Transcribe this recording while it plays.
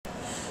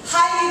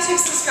YouTube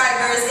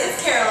subscribers,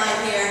 it's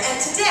Caroline here, and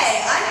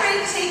today I'm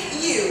ready to take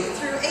you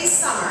through a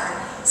summer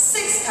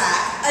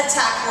six-pack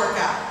attack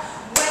workout.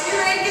 When you're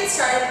ready to get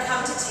started,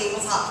 come to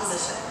tabletop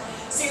position.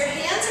 So your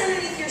hands are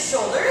underneath your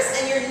shoulders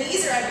and your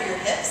knees are under your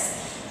hips,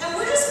 and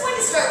we're just going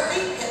to start with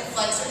a hip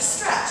flexor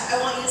stretch.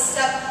 I want you to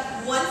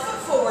step 1 foot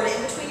forward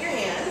in between your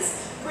hands,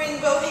 bring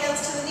both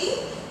hands to the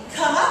knee,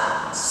 come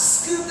up,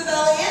 scoop the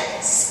belly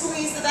in,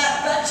 squeeze the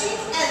back butt cheek,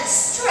 and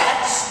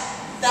stretch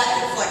that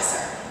hip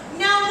flexor.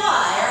 Now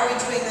why are we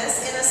doing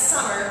this in a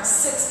summer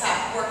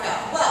six-pack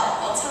workout?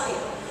 Well, I'll tell you.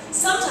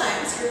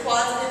 Sometimes your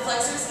quads and hip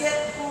flexors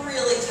get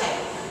really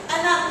tight, and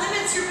that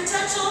limits your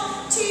potential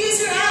to use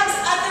your abs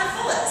at their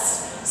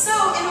fullest. So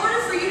in order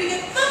for you to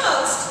get the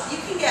most you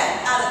can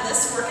get out of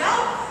this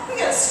workout, we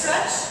gotta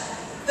stretch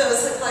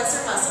those hip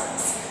flexor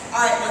muscles.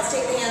 Alright, let's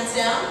take the hands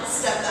down,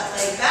 step that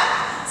leg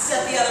back,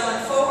 step the other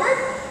one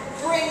forward,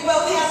 bring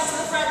both hands to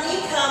the front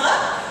knee, come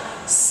up,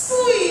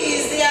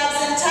 squeeze the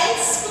abs in tight,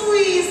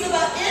 squeeze the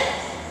butt in,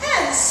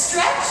 and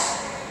stretch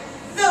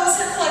those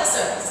hip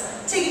flexors.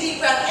 Take a deep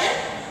breath in,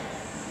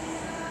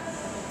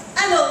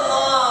 and a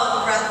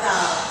long breath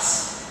out.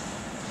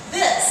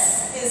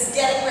 This is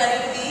getting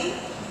ready to be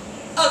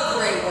a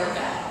great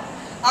workout.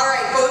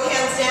 Alright, both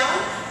hands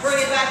down, bring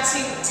it back to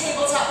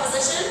tabletop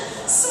position,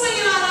 swing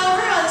it on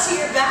over onto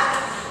your back,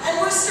 and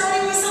we're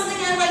starting with something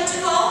I like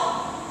to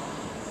call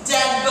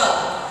dead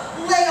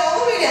bug. Lay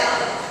all the way down,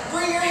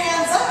 bring your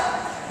hands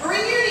up, bring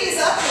your knees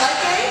up like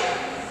a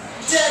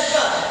dead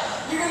bug.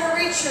 You're going to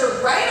reach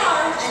your right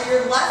arm and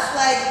your left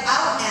leg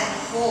out and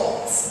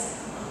hold.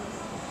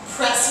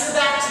 Press your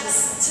back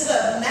to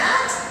the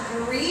mat,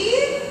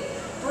 breathe,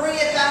 bring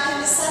it back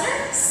into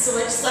center,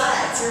 switch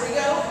sides. Here we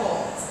go,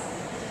 hold.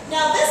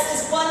 Now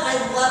this is one I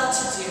love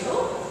to do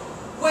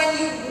when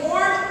you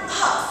warm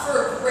up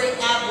for a great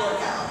ab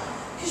workout,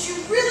 because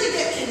you really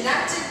get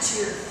connected to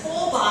your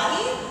whole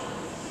body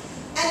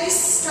and you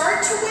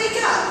start to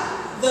wake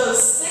up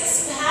those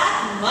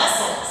six-pack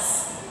muscles.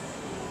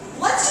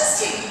 Let's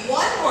just take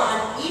one more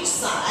on each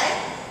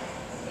side.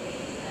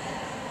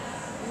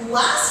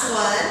 Last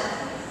one.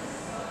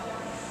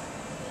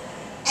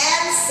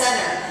 And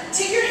center.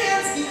 Take your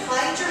hands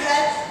behind your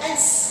head and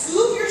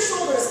scoop your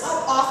shoulders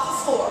up off the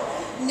floor.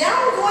 Now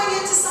we're going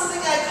into something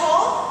I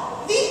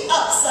call the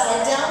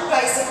upside down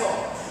bicycle.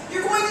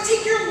 You're going to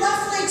take your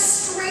left leg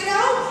straight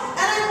out,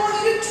 and I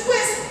want you to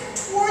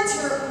twist towards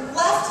your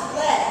left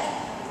leg.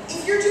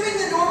 If you're doing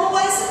the normal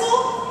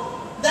bicycle,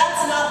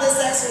 that's not this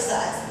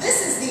exercise.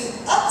 This is the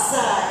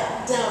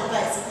upside down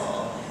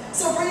bicycle.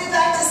 So bring it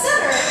back to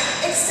center,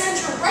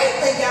 extend your right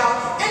leg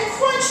out, and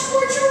crunch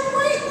towards your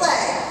right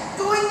leg,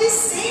 going the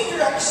same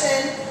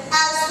direction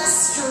as the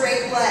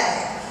straight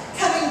leg.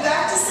 Coming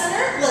back to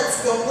center,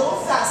 let's go a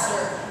little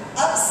faster.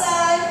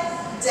 Upside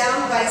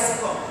down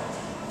bicycle.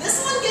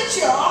 This one gets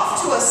you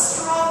off to a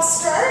strong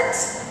start.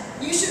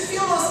 You should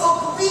feel those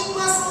oblique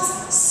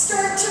muscles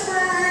start to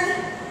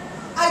burn.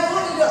 I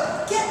want you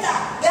to get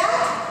that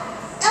back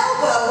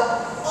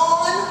elbow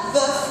on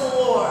the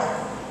floor.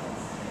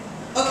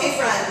 Okay,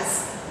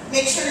 friends,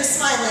 make sure you're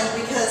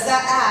smiling because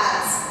that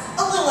adds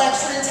a little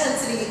extra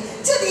intensity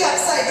to the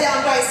upside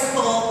down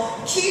bicycle.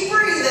 Keep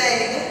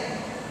breathing.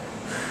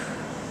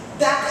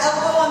 Back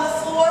elbow on the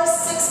floor,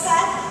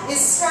 six-pack is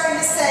starting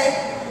to say,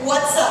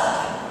 what's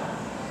up?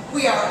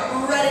 We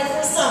are ready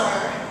for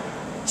summer.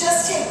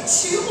 Just take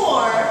 2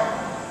 more,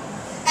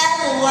 and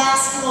the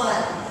last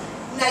one.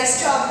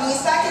 Nice job,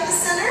 knees back in the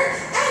center,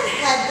 and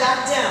head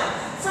back down.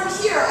 From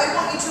here, I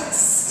want you to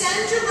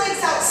extend your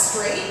legs out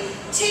straight,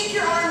 take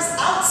your arms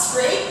out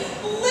straight,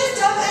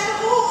 lift up and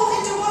hold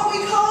into what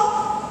we call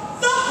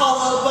the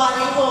hollow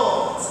body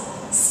hold.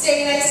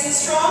 Stay nice and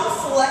strong,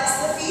 flex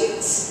the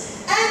feet,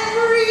 and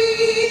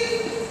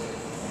breathe.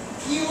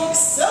 You look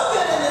so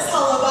good in this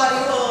hollow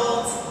body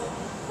hold.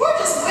 We're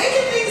just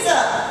waking things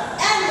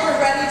up, and we're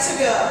ready to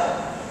go.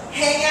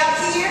 Hang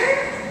out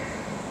here.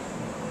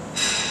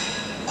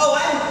 Oh,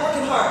 I'm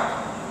working hard.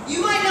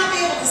 You might not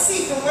be able to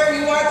see from where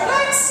you are, but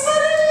I'm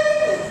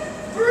sweating.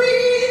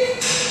 Breathe.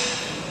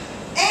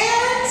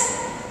 And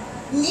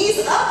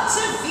knees up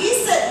to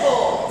V-sit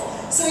hold.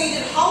 So you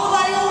did hollow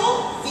body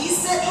hold,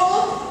 V-sit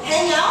hold,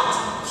 hang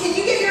out. Can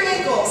you get your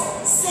ankles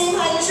same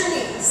height as your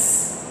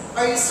knees?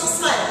 Are you still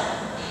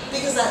smiling?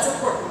 Because that's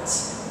important.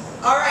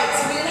 Alright,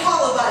 so we did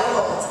hollow body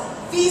hold,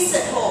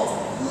 V-sit hold.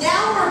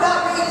 Now we're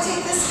about ready to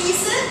take this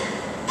V-sit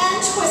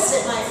and twist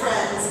it, my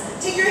friends.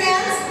 Take your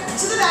hands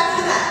to the back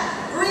of the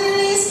mat. Bring your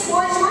knees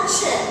towards your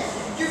chin.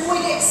 You're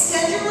going to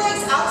extend your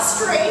legs out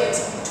straight,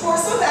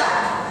 torso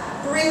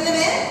back. Bring them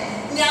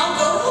in. Now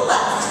go to the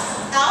left.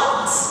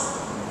 Out.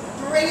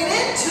 Bring it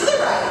in to the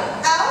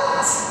right.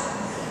 Out.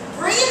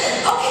 Bring it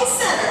in. Okay,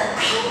 center.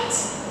 Out.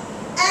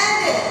 And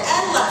in.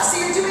 And left. So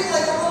you're doing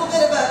like a little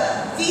bit of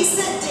a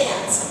V-sit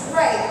dance.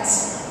 Right.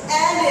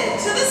 And in.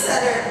 To the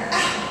center.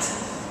 Out.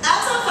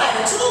 Abs on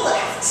fire. To the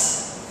left.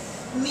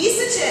 Knees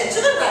to chin.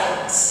 To the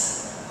right.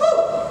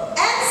 Woo.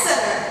 And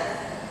center.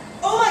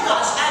 Oh my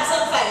gosh. Abs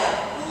on fire.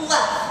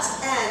 Left.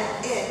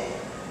 And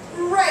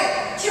in.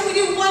 Right. Can we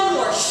do one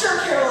more? Sure,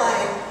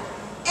 Caroline.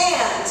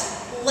 And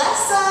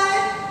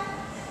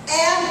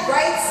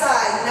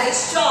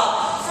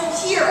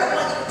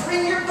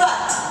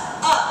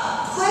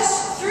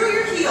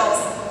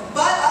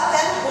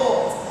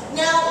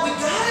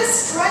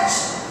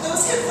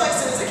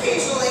twist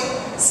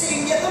occasionally so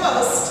you can get the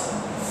most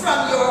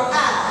from your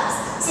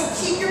abs. So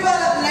keep your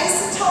butt up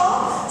nice and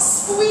tall,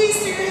 squeeze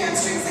through your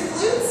hamstrings and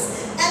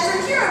glutes, and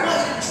from here I want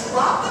you to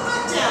drop the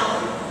butt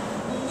down,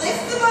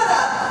 lift the butt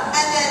up,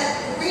 and then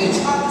reach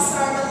opposite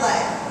arm and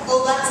leg.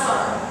 Oh, that's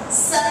hard.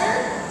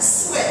 Center,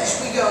 switch.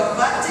 We go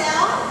butt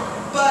down,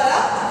 butt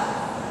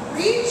up,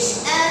 reach,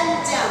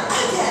 and down.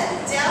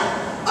 Again, down.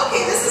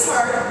 Okay, this is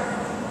hard.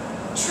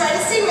 Try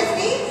to stay with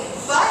me.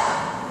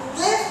 Butt,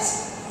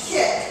 lift,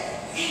 kick.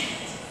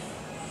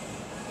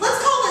 Let's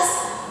call this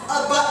a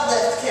butt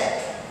lift kick.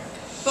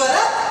 Butt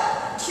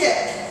up, kick.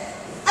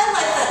 I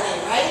like that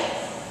name,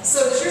 right?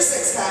 So does your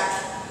six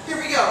pack. Here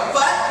we go.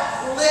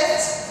 Butt,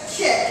 lift,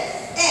 kick.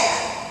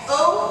 And,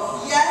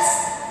 oh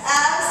yes,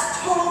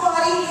 abs, total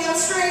body,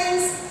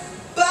 hamstrings.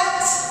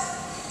 But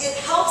it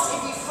helps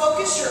if you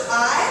focus your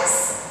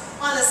eyes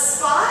on a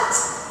spot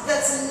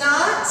that's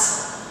not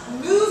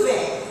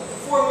moving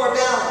for more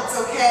balance,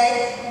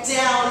 okay?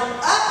 Down,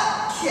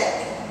 up,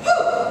 kick.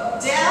 Woo!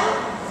 Down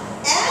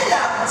and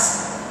out.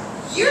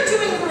 You're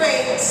doing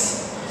great.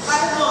 I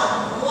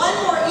want one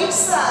more each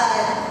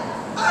side.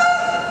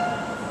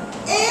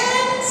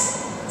 And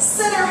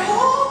center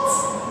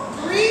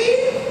hold,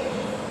 breathe,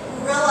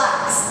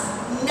 relax.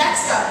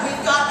 Next up,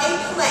 we've got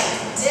a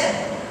plank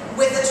dip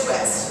with a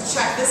twist.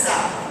 Check this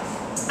out.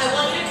 I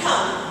want you to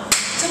come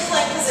to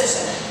plank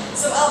position.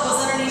 So elbows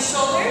underneath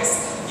shoulders.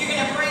 You're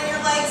going to bring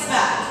your legs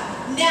back.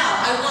 Now,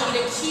 I want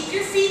you to keep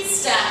your feet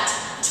stacked.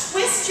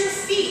 Twist your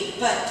feet,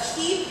 but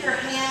keep your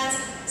hands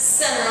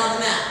center on the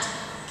mat.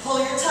 Pull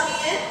your tummy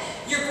in.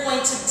 You're going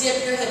to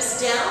dip your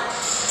hips down.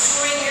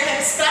 Bring your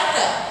hips back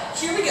up.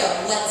 Here we go.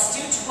 Let's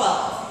do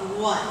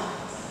 12. 1.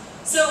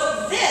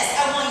 So this,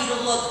 I want you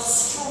to look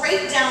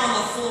straight down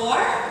on the floor.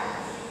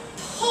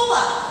 Pull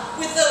up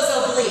with those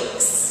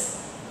obliques.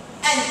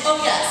 And, oh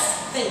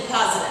yes, think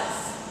positive.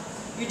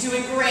 You're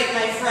doing great,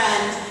 my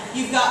friend.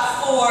 You've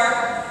got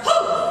 4.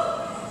 Woo!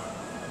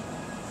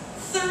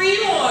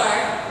 3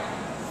 more.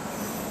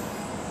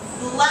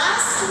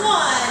 Last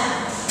one.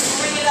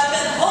 Bring it up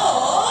and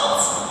hold.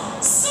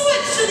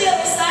 Switch to the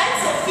other side.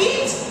 So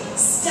feet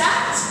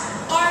stacked,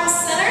 arms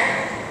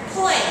center,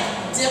 plank.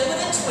 Dip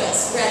with a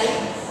twist. Ready?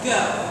 Go.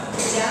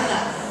 Down and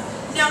up.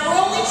 Now we're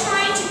only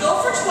trying to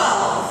go for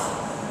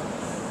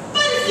 12.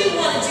 But if you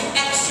want to do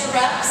extra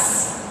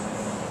reps,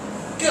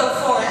 go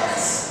for it.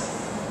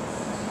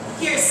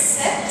 Here's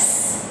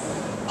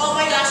 6. Oh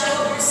my gosh, I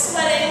hope you're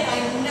sweating. I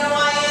know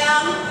I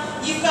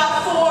am. You've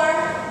got 4,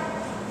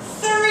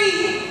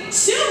 3,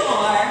 2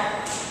 more.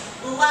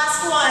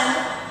 Last one.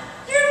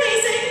 You're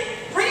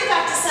amazing. Bring it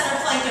back to center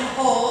plank and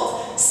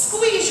hold.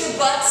 Squeeze your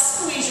butt,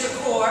 squeeze your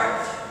core.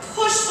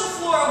 Push the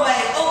floor away,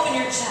 open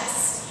your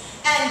chest,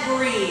 and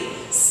breathe.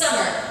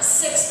 Summer,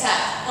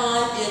 six-pack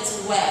on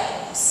its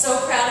way. I'm so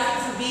proud of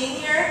you for being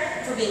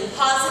here, for being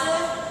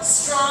positive,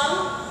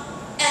 strong,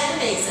 and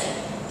amazing.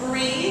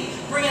 Breathe,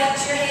 bring it up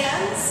to your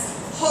hands,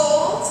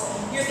 hold.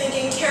 You're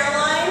thinking,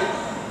 Caroline,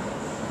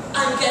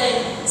 I'm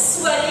getting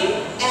sweaty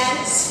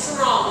and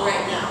strong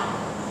right now.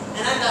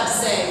 And I'm about to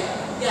say,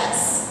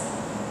 yes,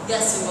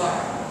 yes you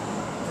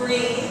are.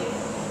 Breathe.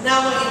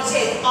 Now I want you to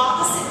take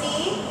opposite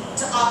knee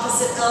to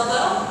opposite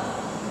elbow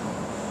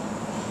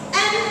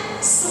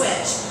and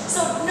switch.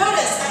 So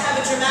notice I have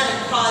a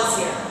dramatic pause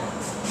here.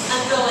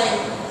 I'm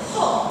going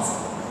hold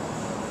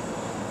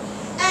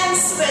and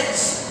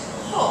switch,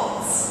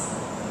 holds.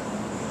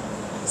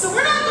 So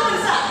we're not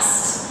going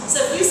fast.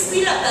 So if you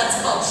speed up,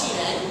 that's called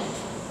cheating.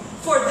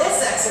 For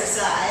this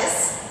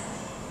exercise,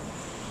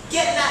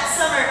 getting that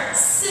summer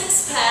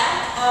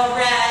six-pack, all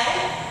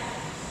right.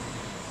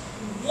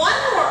 One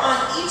more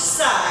on each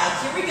side.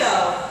 Here we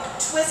go.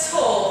 Twist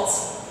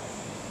holds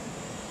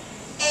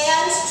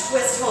and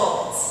twist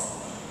holds.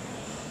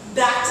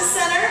 Back to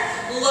center,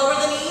 lower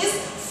the knees,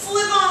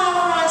 flip on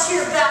over onto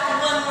your back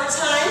one more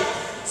time.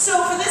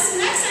 So for this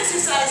next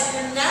exercise,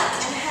 your neck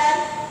and head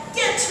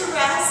get to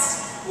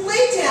rest.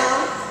 Lay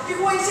down. You're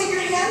going to take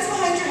your hands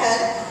behind your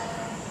head.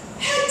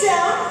 Head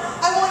down.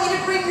 I want you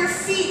to bring your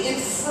feet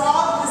in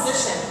frog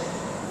position.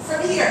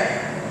 From here,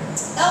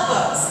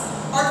 elbows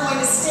are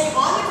going to stay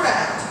on the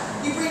ground.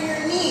 You bring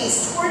your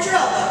knees towards your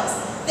elbows.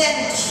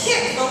 Then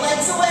kick the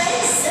legs away,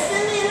 zip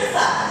in the inner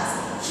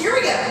thighs. Here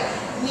we go.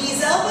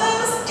 Knees,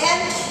 elbows,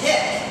 and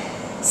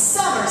kick.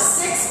 Summer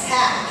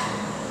six-pack.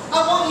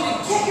 I want you to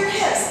get your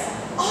hips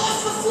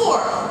off the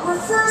floor.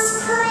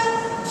 Reverse curl,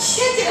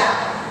 kick it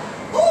out.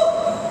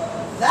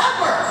 Ooh, that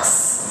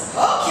works.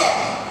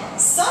 Okay,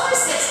 summer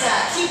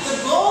six-pack. Keep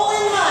the goal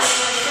in mind,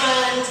 my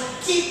friend.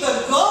 Keep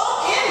the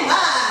goal in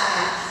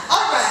mind.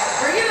 All right,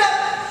 bring it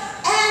up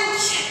and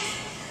kick.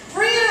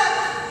 Bring it up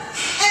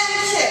and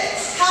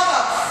kick. How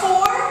about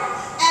 4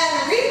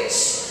 and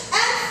reach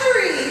and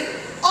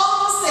 3.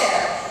 Almost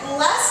there.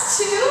 Last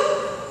 2.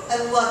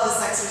 I love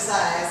this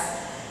exercise.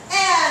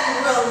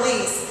 And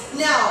release.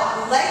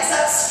 Now, legs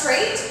up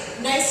straight,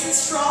 nice and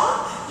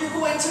strong. You're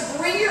going to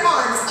bring your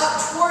arms up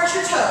towards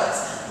your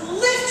toes.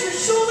 Lift your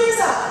shoulders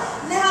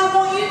up. Now I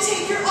want you to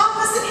take your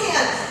opposite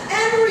hand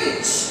and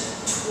reach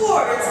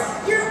towards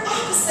your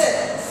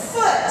opposite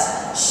foot.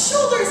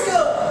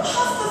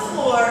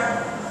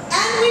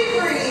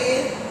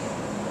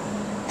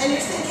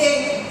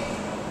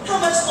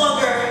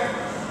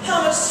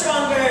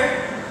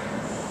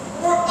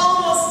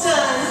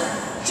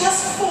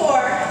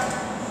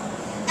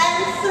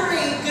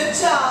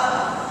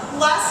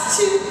 Last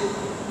two.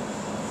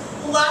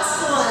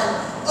 Last one.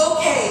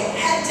 Okay,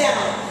 head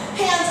down.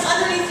 Hands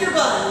underneath your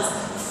buns.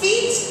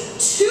 Feet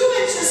 2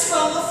 inches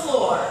from the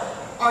floor.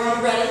 Are you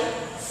ready?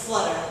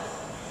 Flutter.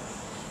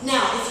 Now,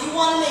 if you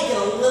want to make it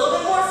a little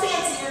bit more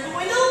fancy, you're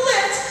going to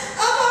lift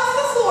up off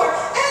the floor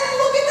and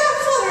look at that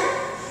flutter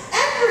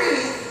and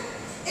breathe.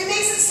 It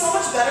makes it so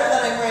much better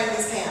that I'm wearing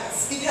these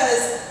pants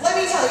because, let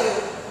me tell you,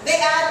 they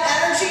add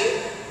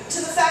energy to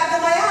the fact that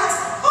my abs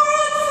are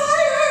on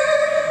fire.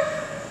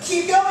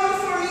 Keep going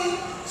for me.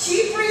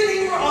 Keep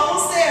breathing. We're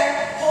almost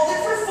there. Hold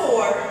it for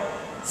 4,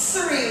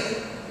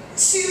 3,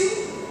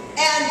 2,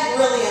 and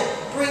brilliant.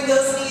 Bring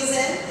those knees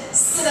in.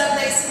 Sit up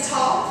nice and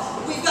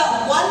tall. We've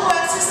got one more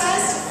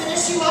exercise to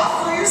finish you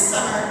off for your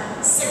summer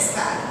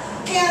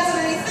six-pack. Hands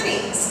underneath the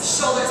knees.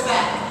 Shoulders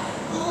back.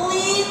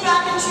 Lean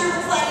back into your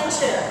reclining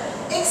chair.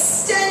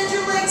 Extend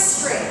your legs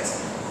straight.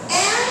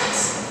 And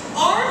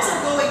arms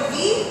are going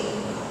V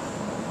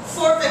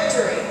for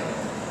victory.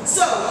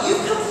 So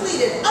you've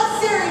completed a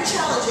very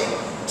challenging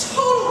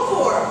total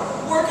core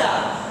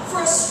workout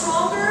for a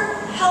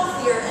stronger,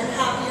 healthier, and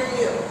happier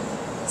you.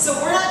 So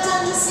we're not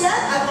done just yet.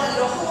 I want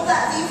you to hold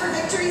that V for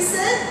victory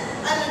sit.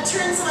 I'm going to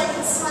turn so I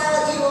can smile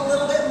at you a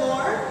little bit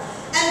more.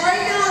 And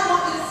right now I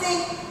want you to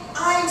think,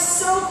 I'm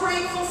so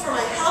grateful for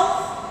my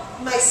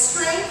health, my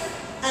strength,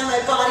 and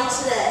my body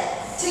today.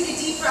 Take a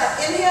deep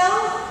breath.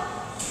 Inhale.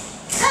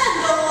 And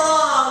a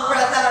long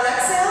breath out.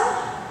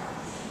 Exhale.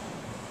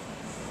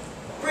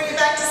 Bring it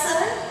back to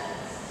center.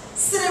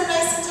 Sit up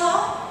nice and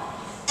tall.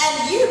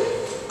 And you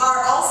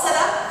are all set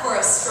up for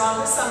a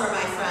stronger summer,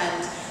 my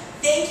friend.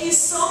 Thank you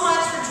so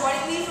much for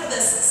joining me for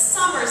this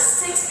summer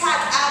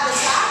six-pack ab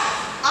attack.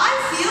 I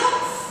feel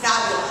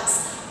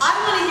fabulous. I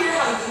want to hear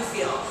how you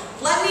feel.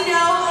 Let me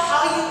know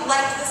how you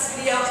liked this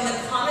video in the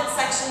comment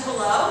section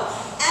below.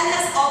 And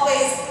as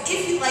always,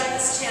 if you like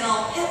this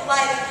channel, hit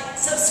like,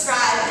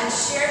 subscribe, and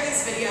share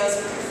these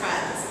videos with your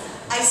friends.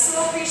 I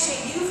so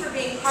appreciate you for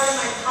being part of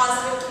my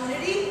positive community.